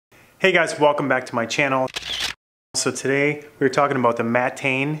Hey guys, welcome back to my channel. So today we're talking about the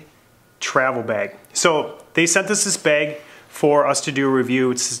Matein travel bag. So they sent us this bag for us to do a review.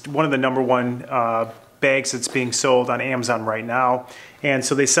 It's one of the #1 bags that's being sold on Amazon right now. And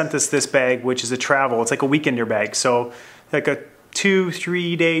so they sent us this bag, which is a travel. It's like a weekender bag. So like a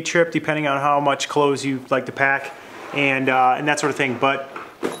 2-3 day trip, depending on how much clothes you like to pack and that sort of thing. But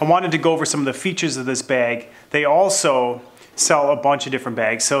I wanted to go over some of the features of this bag. They also sell a bunch of different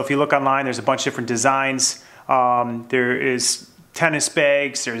bags. So if you look online, there's a bunch of different designs. There is tennis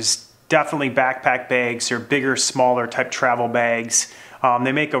bags, there's definitely backpack bags, there are bigger, smaller type travel bags.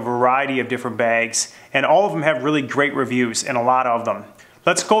 They make a variety of different bags, and all of them have really great reviews, and a lot of them.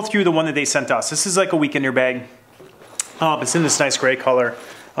 Let's go through the one that they sent us. This is like a weekender bag. It's in this nice gray color.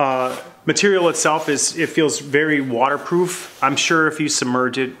 Material itself it feels very waterproof. I'm sure if you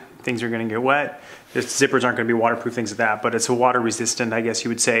submerge it, things are gonna get wet. The zippers aren't going to be waterproof, things like that, but it's a water resistant, I guess you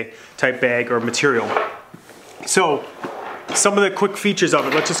would say, type bag or material. So some of the quick features of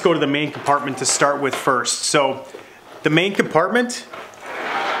it, let's just go to the main compartment to start with first. So the main compartment,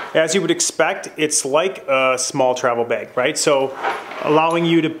 as you would expect, it's like a small travel bag, right? So allowing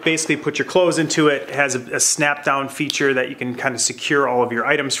you to basically put your clothes into it. It has a snap down feature that you can kind of secure all of your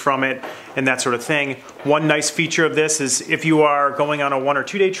items from it and that sort of thing. One nice feature of this is if you are going on a 1 or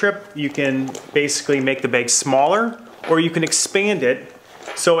 2 day trip, you can basically make the bag smaller, or you can expand it.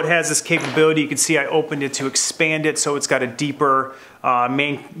 So it has this capability. You can see I opened it to expand it, so it's got a deeper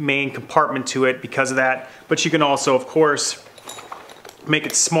main compartment to it because of that. But you can also, of course, make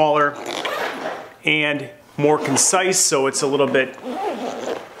it smaller and more concise, so it's a little bit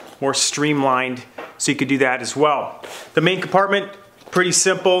more streamlined, so you could do that as well. The main compartment, pretty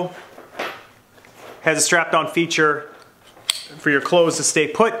simple, has a strap-down feature for your clothes to stay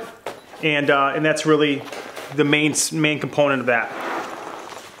put, and that's really the main component of that.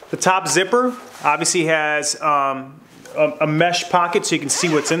 The top zipper obviously has a mesh pocket, so you can see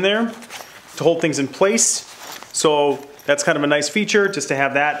what's in there to hold things in place. So that's kind of a nice feature, just to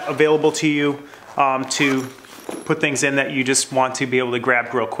have that available to you to put things in that you just want to be able to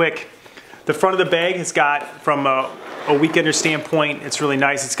grab real quick. The front of the bag has got, from a weekender standpoint, it's really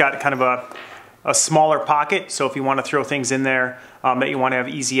nice. It's got kind of a smaller pocket, so if you want to throw things in there that you want to have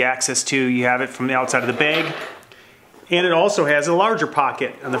easy access to, you have it from the outside of the bag. And it also has a larger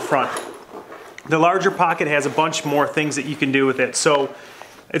pocket on the front. The larger pocket has a bunch more things that you can do with it. So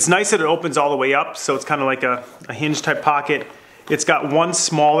it's nice that it opens all the way up, so it's kind of like a hinge type pocket. It's got one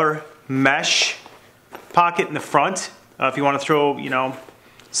smaller mesh pocket in the front. If you want to throw,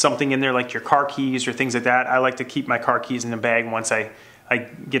 something in there like your car keys or things like that. I like to keep my car keys in the bag once I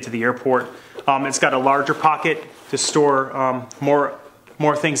get to the airport. It's got a larger pocket to store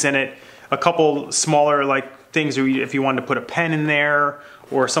more things in it. A couple smaller things if you wanted to put a pen in there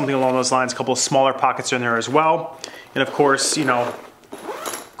or something along those lines. A couple of smaller pockets are in there as well. And of course,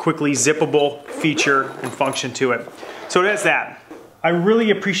 quickly zippable feature and function to it. So it has that. I really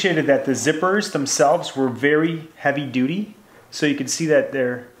appreciated that the zippers themselves were very heavy duty. So you can see that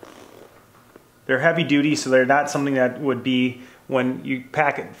they're heavy duty, so they're not something that would be, when you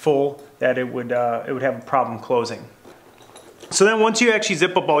pack it full, that it would have a problem closing. So then once you actually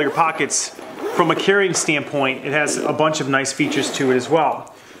zip up all your pockets, from a carrying standpoint, it has a bunch of nice features to it as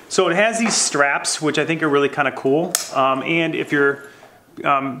well. So it has these straps, which I think are really kind of cool. And if you're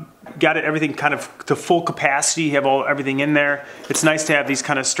got everything kind of to full capacity, you have everything in there, it's nice to have these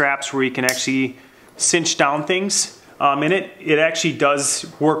kind of straps where you can actually cinch down things. And it actually does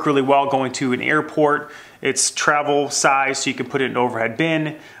work really well going to an airport. It's travel size, so you can put it in an overhead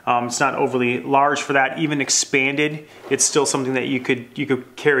bin. It's not overly large for that. Even expanded, it's still something that you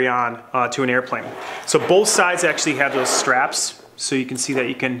could carry on to an airplane. So both sides actually have those straps, so you can see that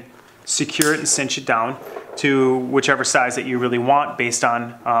you can secure it and cinch it down to whichever size that you really want based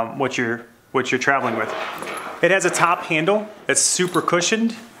on what you're traveling with. It has a top handle that's super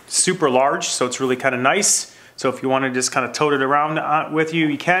cushioned, super large, so it's really kind of nice. So if you want to just kind of tote it around with you,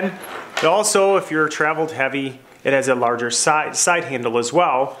 you can. But also, if you're traveled heavy, it has a larger side handle as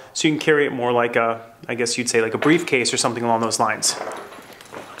well, so you can carry it more like I guess you'd say like a briefcase or something along those lines.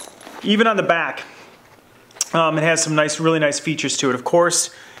 Even on the back, it has some really nice features to it. Of course,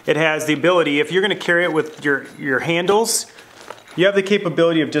 it has the ability, if you're going to carry it with your handles, you have the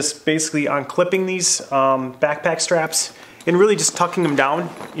capability of just basically unclipping these backpack straps and really just tucking them down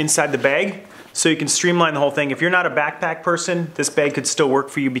inside the bag, so you can streamline the whole thing. If you're not a backpack person, this bag could still work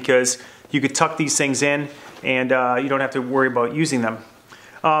for you because you could tuck these things in and you don't have to worry about using them.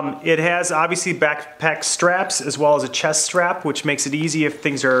 It has obviously backpack straps as well as a chest strap, which makes it easy if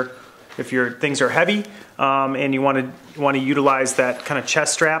things are heavy and you want to utilize that kind of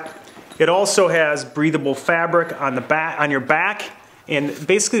chest strap. It also has breathable fabric on the back, on your back, and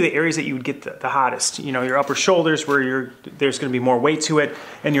basically the areas that you would get the hottest. You know, your upper shoulders where there's going to be more weight to it,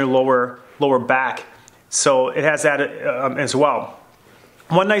 and your lower back. So it has that as well.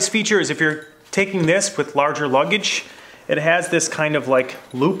 One nice feature is if you're taking this with larger luggage, it has this kind of like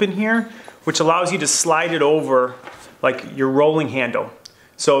loop in here, which allows you to slide it over like your rolling handle.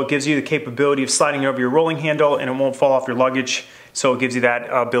 So it gives you the capability of sliding over your rolling handle and it won't fall off your luggage. So it gives you that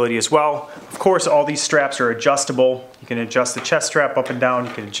ability as well. Of course, all these straps are adjustable. You can adjust the chest strap up and down.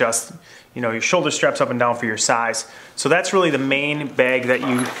 You can adjust, you know, your shoulder straps up and down for your size. So that's really the main bag that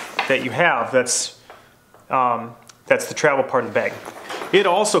you have. That's the travel part of the bag. It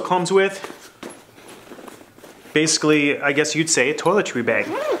also comes with, basically, I guess you'd say, a toiletry bag.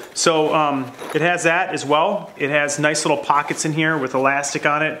 So it has that as well. It has nice little pockets in here with elastic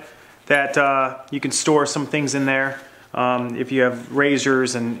on it that you can store some things in there. If you have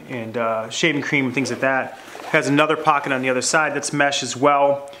razors and shaving cream and things like that. It has another pocket on the other side that's mesh as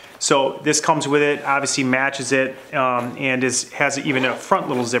well. So this comes with it, obviously matches it, and has even a front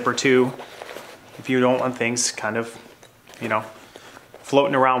little zipper too, if you don't want things kind of, you know,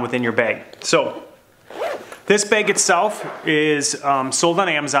 floating around within your bag. So this bag itself is sold on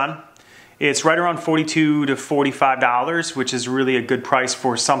Amazon. It's right around $42 to $45, which is really a good price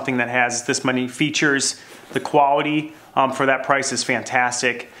for something that has this many features. The quality for that price is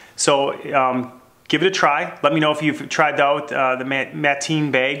fantastic. So give it a try. Let me know if you've tried out the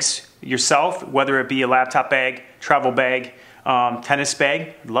Matein bags yourself, whether it be a laptop bag, travel bag, tennis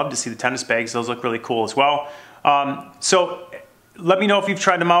bag. I'd love to see the tennis bags. Those look really cool as well. So let me know if you've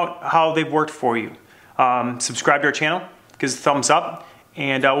tried them out, how they've worked for you. Subscribe to our channel, give us a thumbs up,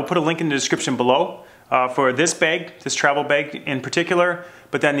 and we'll put a link in the description below for this bag, this travel bag in particular,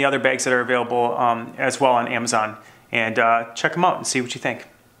 but then the other bags that are available as well on Amazon. And check them out and see what you think.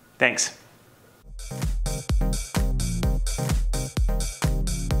 Thanks.